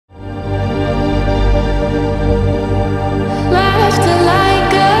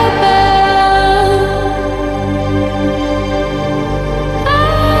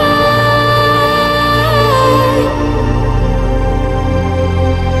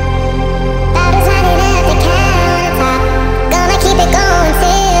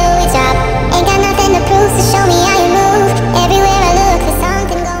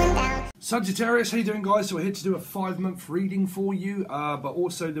Sagittarius, how you doing, guys? So we're here to do a 5-month reading for you, but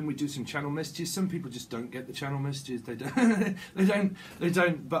also then we do some channel messages. Some people just don't get the channel messages. They don't. they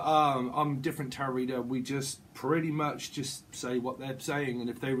don't. But I'm a different tarot reader. We just pretty much just say what they're saying,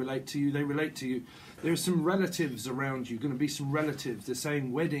 and if they relate to you, they relate to you. There are some relatives around you. Going to be some relatives. They're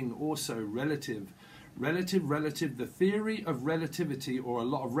saying wedding, also relative. Relative, the theory of relativity, or a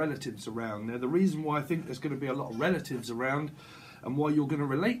lot of relatives around. Now, the reason why I think there's going to be a lot of relatives around and why you're going to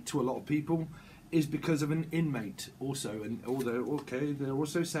relate to a lot of people is because of an inmate also. And although, okay, they're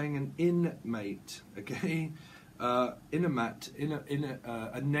also saying an inmate, okay? A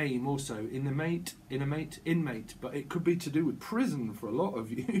name also, inmate, but it could be to do with prison for a lot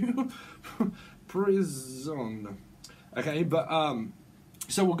of you. Prison. Okay, but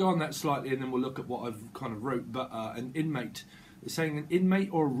so we'll go on that slightly and then we'll look at what I've kind of wrote. But an inmate, it's saying an inmate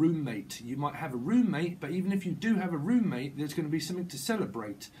or a roommate. You might have a roommate, but even if you do have a roommate, there's going to be something to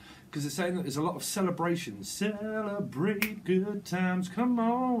celebrate, because it's saying that there's a lot of celebrations. Celebrate good times, come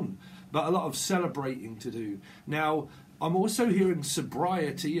on. But a lot of celebrating to do. Now, I'm also hearing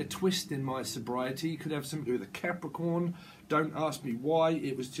sobriety, a twist in my sobriety. You could have something to do with a Capricorn. Don't ask me why.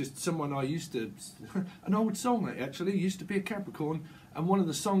 It was just someone I used to... an old song, actually. Used to be a Capricorn. And one of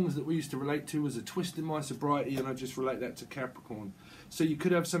the songs that we used to relate to was a twist in my sobriety, and I just relate that to Capricorn. So you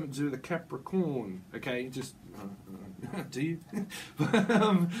could have something to do with a Capricorn. Okay, just... do you?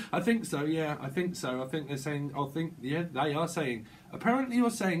 I think so, yeah, I think so. I think they're saying... yeah, they are saying... Apparently you're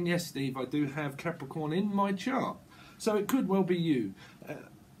saying, yes, Steve, I do have Capricorn in my chart. So it could well be you.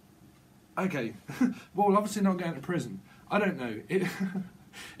 Okay, well, obviously not going to prison. I don't know.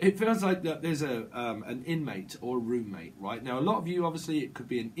 It feels like that there's an inmate or a roommate, right? Now, a lot of you, obviously, it could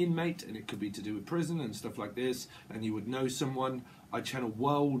be an inmate, and it could be to do with prison and stuff like this, and you would know someone. I channel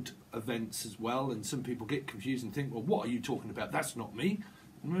world events as well, and some people get confused and think, well, what are you talking about? That's not me.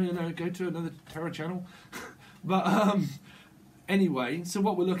 Well, you know, go to another tarot channel. But anyway, so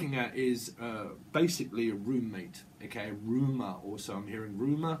what we're looking at is basically a roommate, okay, a rumour. Also, I'm hearing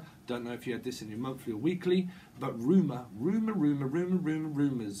rumour. Don't know if you had this in your monthly or weekly, but rumours.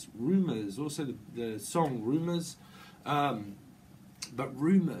 Also, the song rumours. But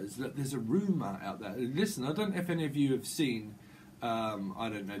rumours, that there's a rumour out there. Listen, I don't know if any of you have seen. I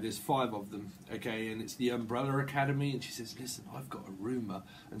don't know, there's 5 of them, okay, and it's the Umbrella Academy, and she says, listen, I've got a rumour,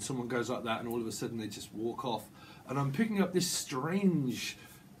 and someone goes like that, and all of a sudden they just walk off, and I'm picking up this strange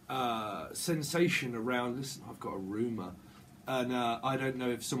sensation around, listen, I've got a rumour, and I don't know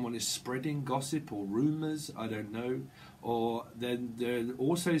if someone is spreading gossip or rumours, I don't know, or then they're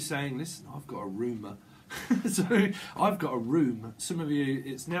also saying, listen, I've got a rumour. So I've got a room. Some of you,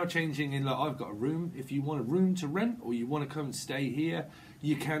 it's now changing in like, I've got a room. If you want a room to rent or you want to come and stay here,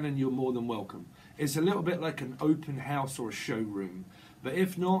 you can, and you're more than welcome. It's a little bit like an open house or a showroom. But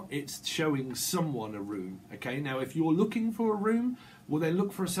if not, it's showing someone a room. Okay, now if you're looking for a room, well then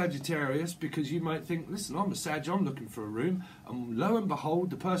look for a Sagittarius, because you might think, listen, I'm a Sag, I'm looking for a room. And lo and behold,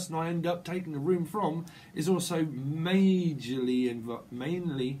 the person I end up taking a room from is also mainly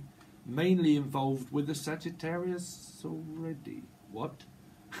involved with the Sagittarius already. What?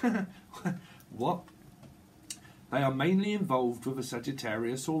 What? They are mainly involved with a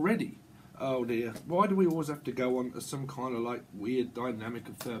Sagittarius already. Oh dear. Why do we always have to go on to some kind of like weird dynamic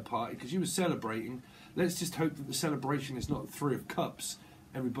of third party? Because you were celebrating. Let's just hope that the celebration is not the 3 of Cups.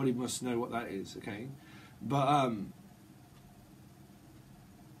 Everybody must know what that is, okay? But I'm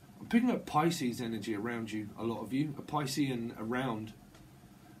picking up Pisces energy around you, a lot of you. A Piscean around.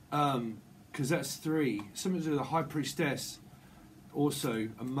 Because that's 3. Something to do with a High Priestess, also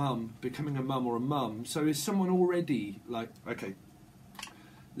a mum, becoming a mum or a mum. So is someone already like, okay,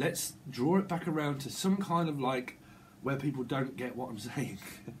 let's draw it back around to some kind of like where people don't get what I'm saying.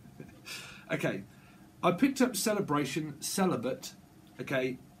 Okay, I picked up celebration, celibate,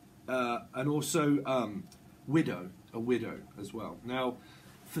 okay, and also widow, a widow as well. Now,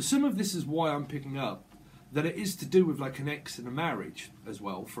 for some of this is why I'm picking up that it is to do with like an ex and a marriage as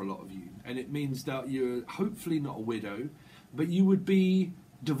well for a lot of you. And it means that you're hopefully not a widow, but you would be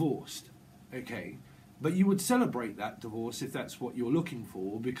divorced, okay? But you would celebrate that divorce if that's what you're looking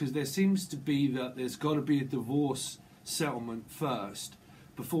for, because there seems to be that there's got to be a divorce settlement first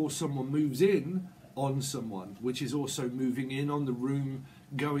before someone moves in on someone, which is also moving in on the room,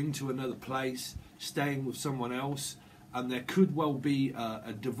 going to another place, staying with someone else. And there could well be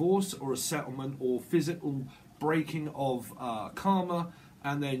a divorce or a settlement or physical breaking of karma,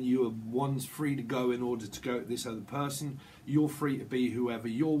 and then one's free to go in order to go to this other person. You're free to be whoever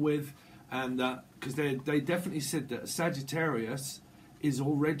you're with, and because they definitely said that Sagittarius is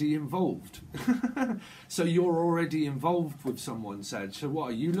already involved. So you're already involved with someone, Sag. So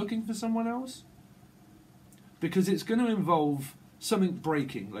what, are you looking for someone else? Because it's going to involve something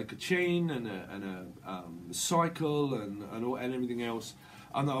breaking, like a chain and a cycle and everything else.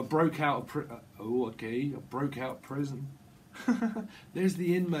 And I broke out of I broke out prison. There's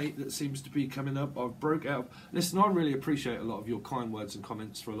the inmate that seems to be coming up. I've broke out. Listen, I really appreciate a lot of your kind words and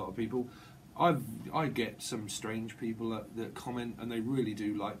comments for a lot of people. I get some strange people that comment, and they really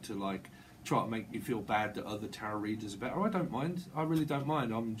do like to try to make me feel bad that other tarot readers are better. I don't mind. I really don't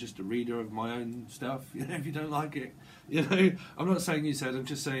mind. I'm just a reader of my own stuff. You know, if you don't like it, you know, I'm not saying you said. I'm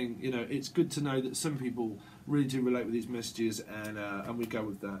just saying, you know, it's good to know that some people really do relate with these messages, and we go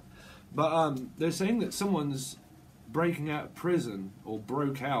with that. But they're saying that someone's breaking out of prison or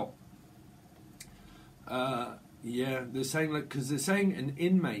broke out. Yeah, they're saying because they're saying an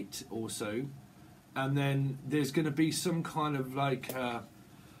inmate also, and then there's going to be some kind of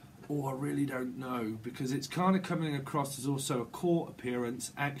oh, I really don't know, because it's kind of coming across as also a court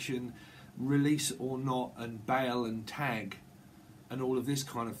appearance, action, release or not, and bail and tag, and all of this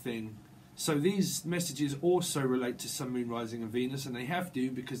kind of thing. So these messages also relate to Sun, Moon, Rising and Venus, and they have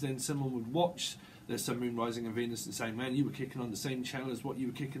to, because then someone would watch their Sun, Moon, Rising and Venus and say, man, you were kicking on the same channel as what you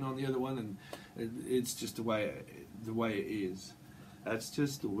were kicking on the other one, and it's just the way it is. That's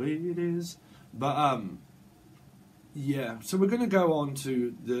just the way it is. But yeah, so we're going to go on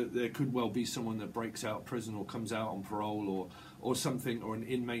to there could well be someone that breaks out of prison or comes out on parole or something, or an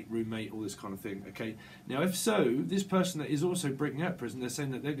inmate, roommate, all this kind of thing. Okay, now if so, this person that is also breaking out of prison, they're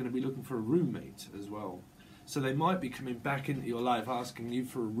saying that they're going to be looking for a roommate as well. So they might be coming back into your life asking you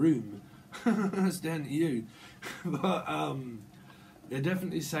for a room. That's down to you. But they're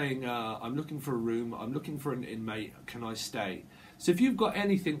definitely saying, I'm looking for a room, I'm looking for an inmate, can I stay? So if you've got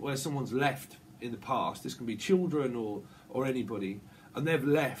anything where someone's left in the past, this can be children or anybody, and they've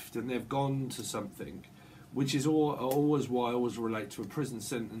left and they've gone to something, which is always why I always relate to a prison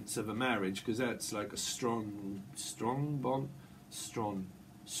sentence of a marriage, because that's like a strong bond,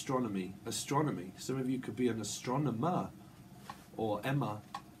 astronomy. Some of you could be an astronomer, or Emma,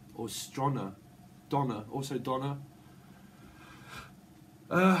 or Stronna, Donna, also Donna.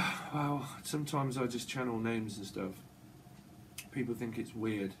 Well, sometimes I just channel names and stuff. People think it's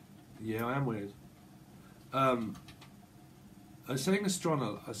weird. Yeah, I am weird. I was saying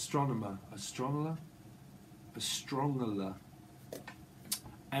astronomer,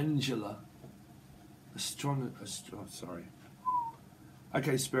 Angela, sorry.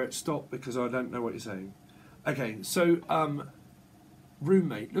 Okay, Spirit, stop, because I don't know what you're saying. Okay, so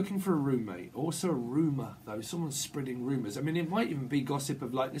roommate, looking for a roommate. Also a rumour, though. Someone's spreading rumours. I mean, it might even be gossip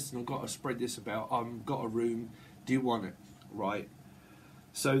of like, listen, I've got to spread this about, I've got a room, do you want it? Right.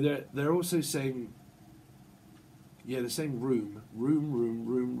 So they're also saying, yeah, they're saying room.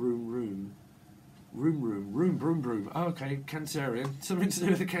 Oh, okay, Cancerian. Something to do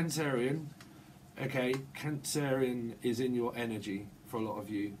with the Cancerian. Okay, Cancerian is in your energy for a lot of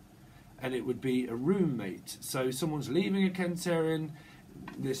you. And it would be a roommate. So someone's leaving a Cancerian.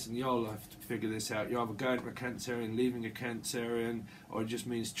 Listen, you'll have to figure this out. You're either going to a Cancerian, leaving a Cancerian, or it just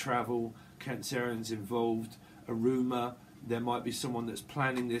means travel. Cancerian's involved. A rumour. There might be someone that's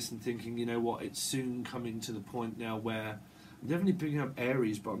planning this and thinking, you know what, it's soon coming to the point now where... I'm definitely picking up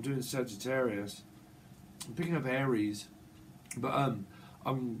Aries, but I'm doing Sagittarius. I'm picking up Aries. But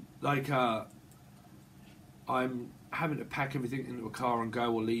I'm like... I'm having to pack everything into a car and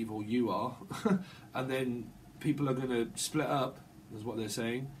go or leave, or you are. And then people are going to split up, is what they're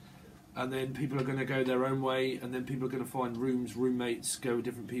saying. And then people are going to go their own way, and then people are going to find rooms, roommates, go with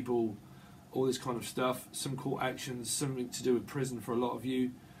different people, all this kind of stuff. Some court actions, something to do with prison for a lot of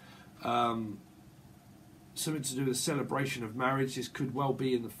you. Something to do with the celebration of marriage. This could well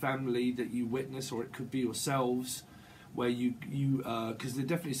be in the family that you witness, or it could be yourselves, where you because they're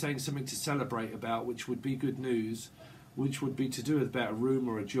definitely saying something to celebrate about, which would be good news, which would be to do with about a room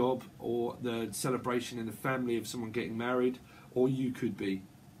or a job, or the celebration in the family of someone getting married, or you could be.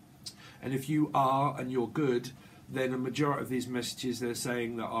 And if you are and you're good, then a majority of these messages they're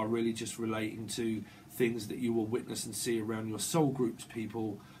saying that are really just relating to things that you will witness and see around your soul groups,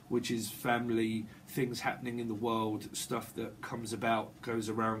 people, which is family, things happening in the world, stuff that comes about, goes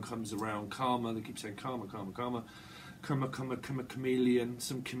around, comes around, karma. They keep saying karma, chameleon,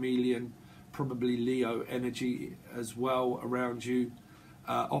 some chameleon, probably Leo energy as well around you.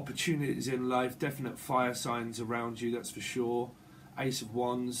 Opportunities in life, definite fire signs around you, that's for sure. Ace of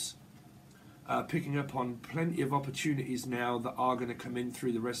Wands. Picking up on plenty of opportunities now that are going to come in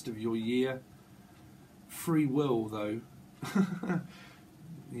through the rest of your year. Free will, though.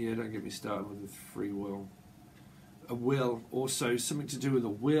 Yeah, don't get me started with the free will. A will, also something to do with a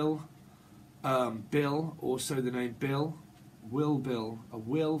will. Bill, also the name Bill. Bill, a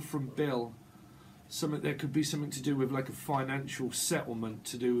will from Bill. There could be something to do with like a financial settlement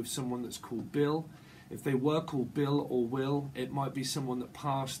to do with someone that's called Bill. If they were called Bill or Will, it might be someone that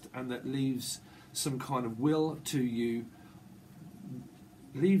passed and that leaves some kind of will to you,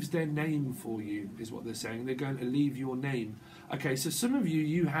 leaves their name for you, is what they're saying. They're going to leave your name. Okay, so some of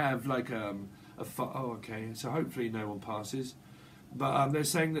you have like oh, okay, so hopefully no one passes. But they're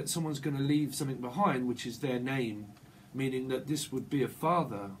saying that someone's going to leave something behind, which is their name, meaning that this would be a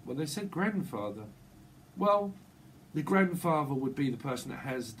father. Well, they said grandfather. Well, the grandfather would be the person that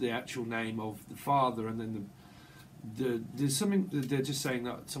has the actual name of the father, and then there's something that they're just saying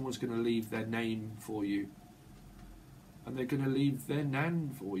that someone's going to leave their name for you, and they're going to leave their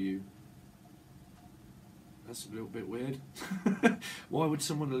nan for you. That's a little bit weird. Why would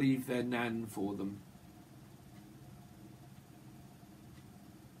someone leave their nan for them?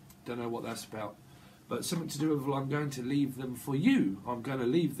 Don't know what that's about. But something to do with, well, I'm going to leave them for you. I'm going to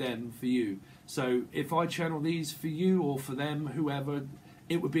leave them for you. So if I channel these for you or for them, whoever,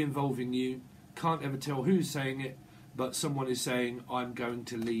 it would be involving you. Can't ever tell who's saying it, but someone is saying, I'm going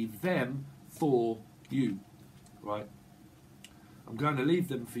to leave them for you. Right? I'm going to leave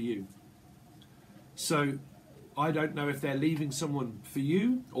them for you. So I don't know if they're leaving someone for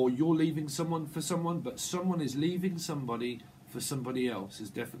you or you're leaving someone for someone, but someone is leaving somebody for somebody else is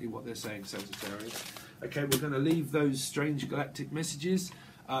definitely what they're saying, Sagittarius. Okay, we're going to leave those strange galactic messages.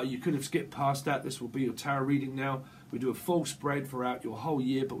 You could have skipped past that. This will be your tarot reading now. We do a full spread throughout your whole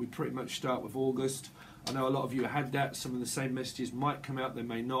year, but we pretty much start with August. I know a lot of you had that. Some of the same messages might come out, they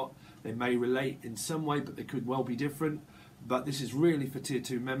may not. They may relate in some way, but they could well be different. But this is really for Tier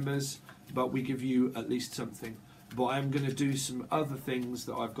 2 members, but we give you at least something. But I'm going to do some other things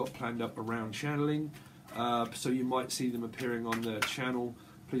that I've got planned up around channeling. So you might see them appearing on the channel.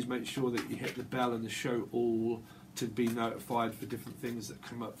 Please make sure that you hit the bell and the show all to be notified for different things that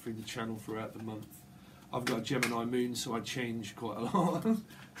come up through the channel throughout the month. I've got a Gemini moon, so I change quite a lot.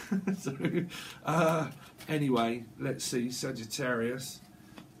 So anyway, let's see, Sagittarius.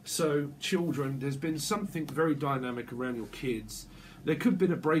 So children, there's been something very dynamic around your kids. There could have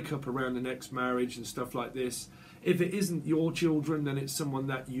been a breakup around the next marriage and stuff like this. If it isn't your children, then it's someone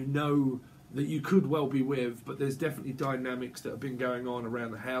that you know that you could well be with, but there's definitely dynamics that have been going on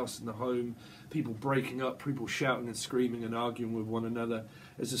around the house and the home, people breaking up, people shouting and screaming and arguing with one another.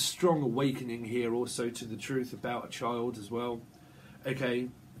 There's a strong awakening here also to the truth about a child as well. Okay,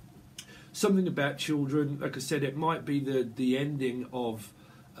 something about children, like I said, it might be the ending of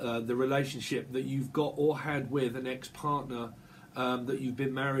the relationship that you've got or had with an ex-partner that you've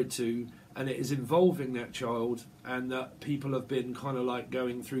been married to, and it is involving that child, and that people have been kind of like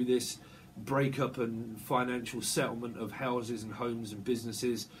going through this breakup and financial settlement of houses and homes and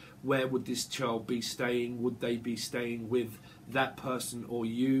businesses. Where would this child be staying? Would they be staying with that person or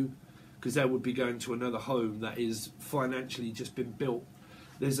you? Because they would be going to another home that is financially just been built.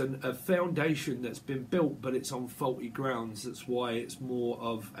 There's a foundation that's been built, but it's on faulty grounds. That's why it's more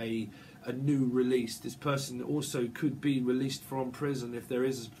of a new release. This person also could be released from prison if there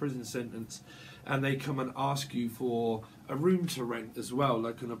is a prison sentence, and they come and ask you for a room to rent as well,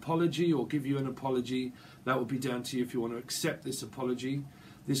 like an apology, or give you an apology. That would be down to you if you want to accept this apology.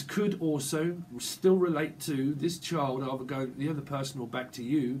 This could also still relate to this child either going to the other person or back to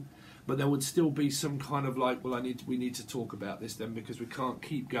you, but there would still be some kind of like, well, we need to talk about this then, because we can't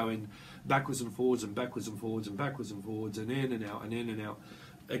keep going backwards and forwards and backwards and forwards and backwards and forwards and in and out and in and out.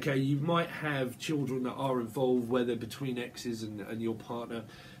 Okay, you might have children that are involved, whether between exes and your partner,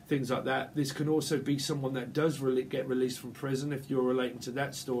 things like that. This can also be someone that does really get released from prison, if you're relating to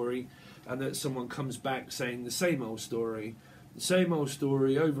that story, and that someone comes back saying the same old story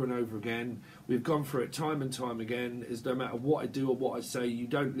over and over again. We've gone through it time and time again. Is no matter what I do or what I say, you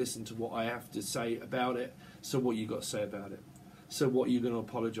don't listen to what I have to say about it. So what you got to say about it? So what are you going to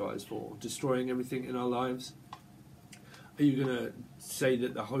apologise for? Destroying everything in our lives? Are you going to say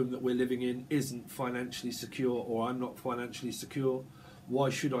that the home that we're living in isn't financially secure, or I'm not financially secure? Why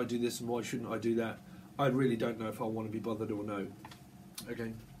should I do this and why shouldn't I do that? I really don't know if I want to be bothered or no.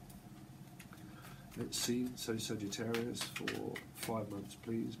 Okay. Let's see. So Sagittarius for 5 months,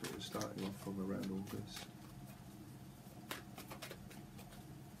 please. But we're starting off from around August.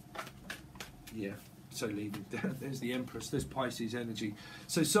 Yeah. So leaving. There's the Empress. There's Pisces energy.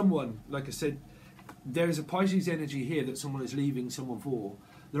 So someone, like I said, there is a Pisces energy here that someone is leaving someone for.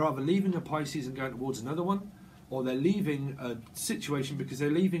 They're either leaving a Pisces and going towards another one, or they're leaving a situation because they're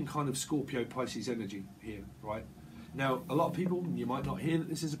leaving kind of Scorpio Pisces energy here, right? Now, a lot of people, you might not hear that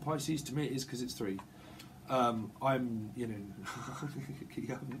this is a Pisces. To me, it is, because it's 3. I'm, you know, you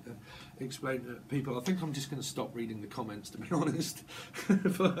haven't explained to people. I think I'm just going to stop reading the comments, to be honest.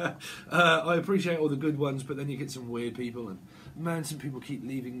 But, I appreciate all the good ones, but then you get some weird people, and man, some people keep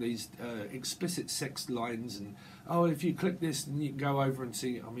leaving these explicit sex lines, and oh, if you click this, and you can go over and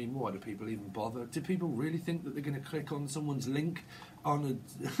see. I mean, why do people even bother? Do people really think that they're going to click on someone's link on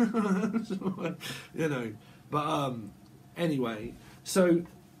a, you know? But anyway, so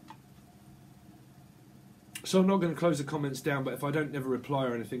I'm not going to close the comments down, but if I don't never reply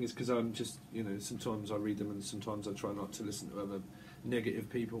or anything, it's because I'm just, you know, sometimes I read them and sometimes I try not to listen to other negative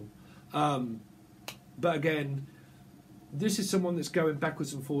people. But again, this is someone that's going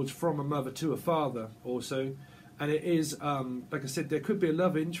backwards and forwards from a mother to a father also. And it is, like I said, there could be a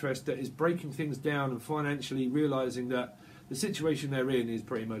love interest that is breaking things down and financially realising that the situation they're in is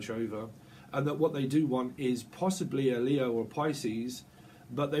pretty much over. And that what they do want is possibly a Leo or a Pisces,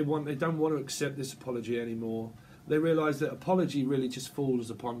 but they don't want to accept this apology anymore. They realise that apology really just falls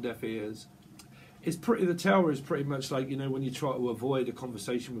upon deaf ears. The Tower is pretty much like, you know, when you try to avoid a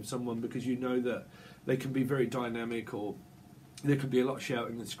conversation with someone because you know that they can be very dynamic, or there could be a lot of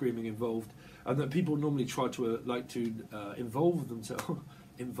shouting and screaming involved, and that people normally try to involve themselves.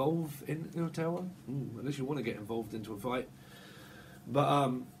 Involve in a tower? Unless you want to get involved into a fight.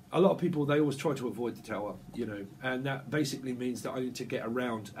 But a lot of people, they always try to avoid the tower, you know, and that basically means that I need to get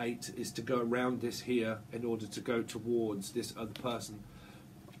around 8 is to go around this here in order to go towards this other person.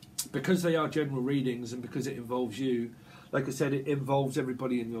 Because they are general readings and because it involves you, like I said, it involves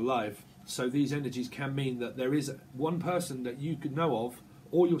everybody in your life. So these energies can mean that there is one person that you could know of,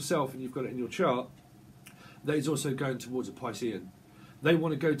 or yourself, and you've got it in your chart, that is also going towards a Piscean. They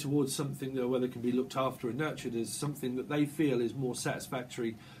want to go towards something where they can be looked after and nurtured as something that they feel is more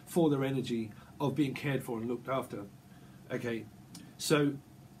satisfactory for their energy of being cared for and looked after. Okay, so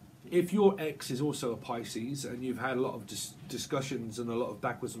if your ex is also a Pisces and you've had a lot of discussions and a lot of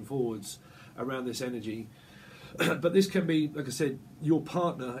backwards and forwards around this energy, but this can be, like I said, your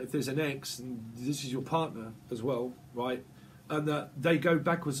partner, if there's an ex, and this is your partner as well, right? And that they go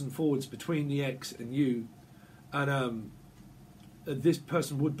backwards and forwards between the ex and you, and this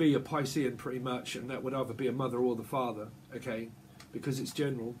person would be a Piscean pretty much, and that would either be a mother or the father, okay, because it's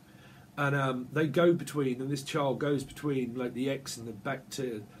general. And they go between, and this child goes between, like, the ex and the back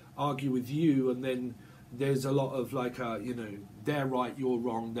to argue with you, and then there's a lot of, like, you know, they're right, you're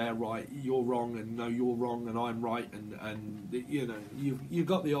wrong, they're right, you're wrong, and no, you're wrong, and I'm right, and you know, you've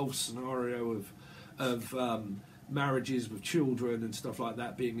got the old scenario of marriages with children and stuff like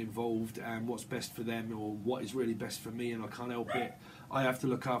that being involved, and what's best for them or what is really best for me, and I can't help it. I have to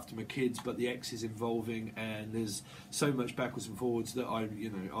look after my kids, but the ex is involving, and there's so much backwards and forwards that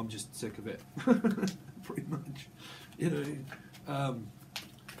I'm just sick of it, pretty much, you know.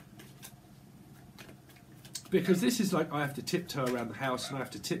 Because this is like I have to tiptoe around the house, and I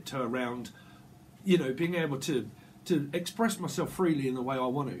have to tiptoe around, you know, being able to express myself freely in the way I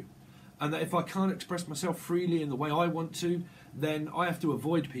want to. And that if I can't express myself freely in the way I want to, then I have to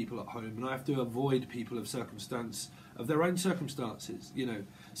avoid people at home, and I have to avoid people of their own circumstances, you know.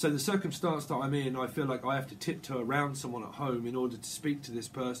 So the circumstance that I'm in, I feel like I have to tiptoe around someone at home in order to speak to this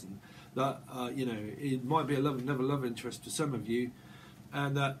person. That, you know, it might be another love interest for some of you,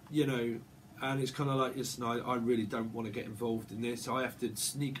 and that, you know, and it's kind of like, listen, I really don't want to get involved in this. I have to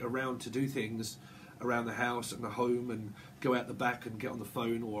sneak around to do things around the house and the home, and go out the back and get on the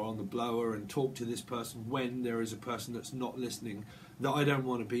phone or on the blower and talk to this person when there is a person that's not listening, that I don't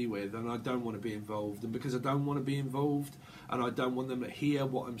want to be with, and I don't want to be involved. And because I don't want to be involved, and I don't want them to hear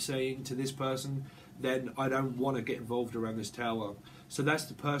what I'm saying to this person, then I don't want to get involved around this tower. So that's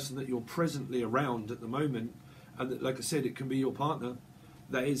the person that you're presently around at the moment, and that, like I said, it can be your partner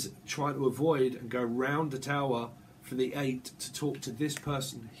that is trying to avoid and go round the tower for the 8 to talk to this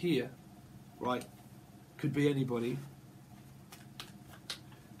person here, right? Could be anybody.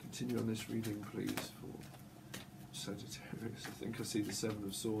 Continue on this reading, please, for Sagittarius. I think I see the 7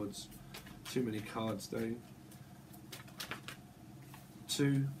 of Swords. Too many cards, though.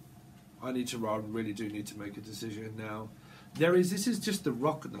 2. I really do need to make a decision now. This is just the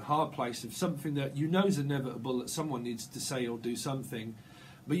rock and the hard place of something that you know is inevitable, that someone needs to say or do something,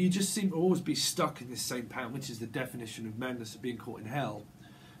 but you just seem to always be stuck in this same pattern, which is the definition of madness, of being caught in hell.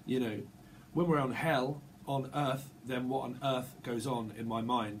 You know, when we're on hell, on earth, then what on earth goes on in my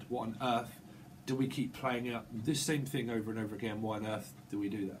mind? What on earth do we keep playing out this same thing over and over again? Why on earth do we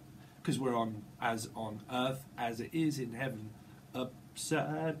do that? Because we're on earth as it is in heaven,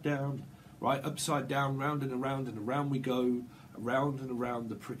 upside down, right? Upside down, round and around we go, around and around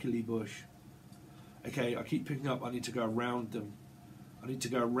the prickly bush. Okay, I keep picking up, I need to go around them. I need to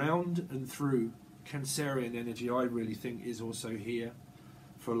go around and through. Cancerian energy, I really think, is also here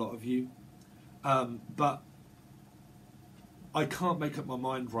for a lot of you. But I can't make up my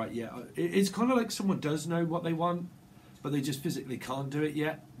mind right yet. It's kind of like someone does know what they want, but they just physically can't do it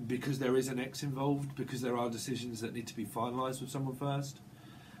yet because there is an X involved, because there are decisions that need to be finalised with someone first.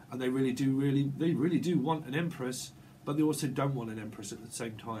 And they really do want an Empress, but they also don't want an Empress at the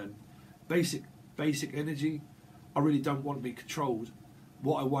same time. Basic energy, I really don't want to be controlled.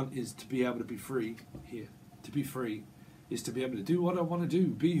 What I want is to be able to be free here. To be free is to be able to do what I want to do,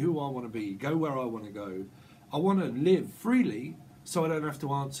 be who I want to be, go where I want to go. I want to live freely so I don't have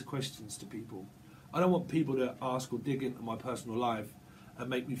to answer questions to people. I don't want people to ask or dig into my personal life and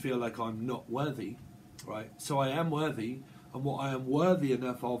make me feel like I'm not worthy, right? So I am worthy, and what I am worthy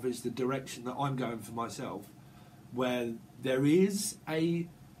enough of is the direction that I'm going for myself, where there is a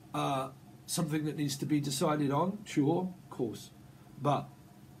something that needs to be decided on, sure, of course. But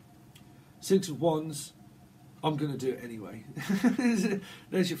Six of Wands, I'm going to do it anyway.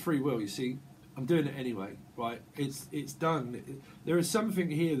 There's your free will, you see. I'm doing it anyway, right? It's done. There is something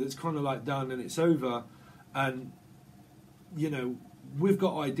here that's kind of like done and it's over. And, you know, we've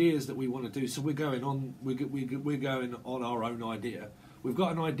got ideas that we want to do. So we're going on, we're going on our own idea. We've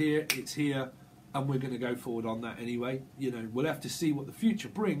got an idea, it's here, and we're going to go forward on that anyway. You know, we'll have to see what the future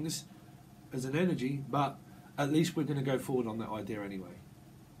brings as an energy, but at least we're going to go forward on that idea anyway.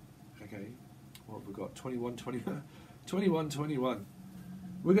 Okay, what have we got? 21, 21.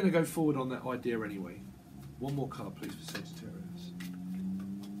 We're going to go forward on that idea anyway. One more card, please, for Sagittarius.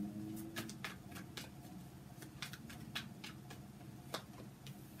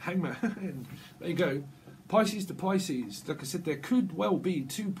 Hangman. There you go. Pisces to Pisces. Like I said, there could well be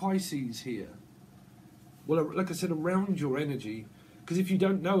two Pisces here. Well, like I said, around your energy. Because if you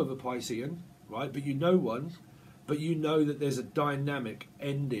don't know of a Piscean, right, but you know one, but you know that there's a dynamic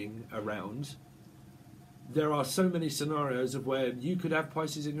ending around, there are so many scenarios of where you could have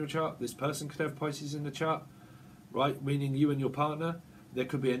Pisces in your chart, this person could have Pisces in the chart, right, meaning you and your partner. There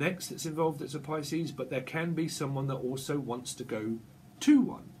could be an ex that's involved that's a Pisces, but there can be someone that also wants to go to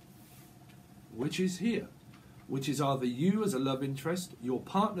one, which is here, which is either you as a love interest, your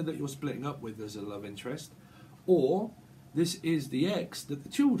partner that you're splitting up with as a love interest, or this is the ex that the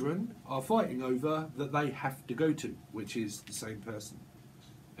children are fighting over that they have to go to, which is the same person.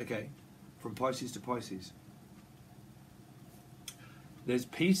 Okay, from Pisces to Pisces. There's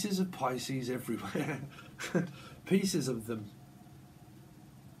pieces of Pisces everywhere. Pieces of them.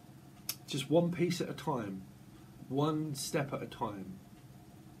 Just one piece at a time. One step at a time.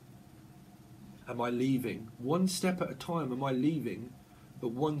 Am I leaving? One step at a time am I leaving, but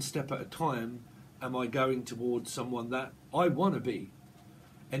one step at a time am I going towards someone that I want to be?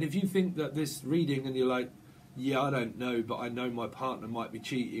 And if you think that this reading and you're like, yeah, I don't know, but I know my partner might be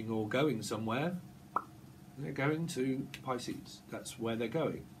cheating or going somewhere, they're going to Pisces. That's where they're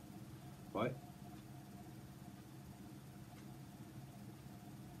going, right?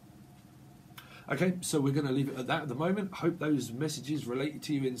 Okay, so we're going to leave it at that at the moment. Hope those messages related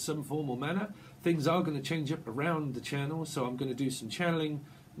to you in some form or manner. Things are going to change up around the channel, so I'm going to do some channeling.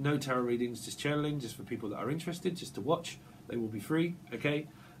 No tarot readings, just channeling, just for people that are interested, just to watch. They will be free, okay?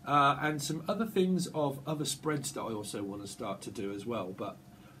 And some other things of other spreads that I also want to start to do as well. But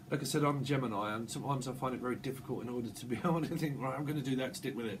like I said, I'm Gemini, and sometimes I find it very difficult in order to be able to think, right, I'm going to do that,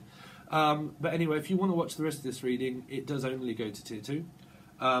 stick with it. But anyway, if you want to watch the rest of this reading, it does only go to tier 2.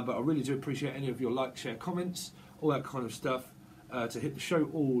 But I really do appreciate any of your like, share, comments, all that kind of stuff. To hit the show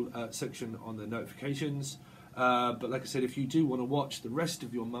all section on the notifications. But like I said, if you do want to watch the rest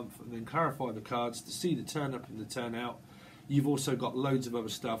of your month and then clarify the cards to see the turn up and the turn out, you've also got loads of other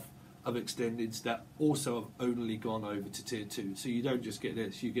stuff of extendeds that also have only gone over to tier 2. So you don't just get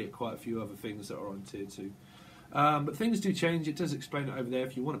this, you get quite a few other things that are on tier 2. But things do change, it does explain it over there.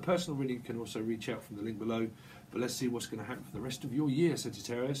 If you want a personal reading, you can also reach out from the link below. But let's see what's going to happen for the rest of your year,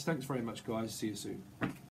 Sagittarius. Thanks very much, guys. See you soon.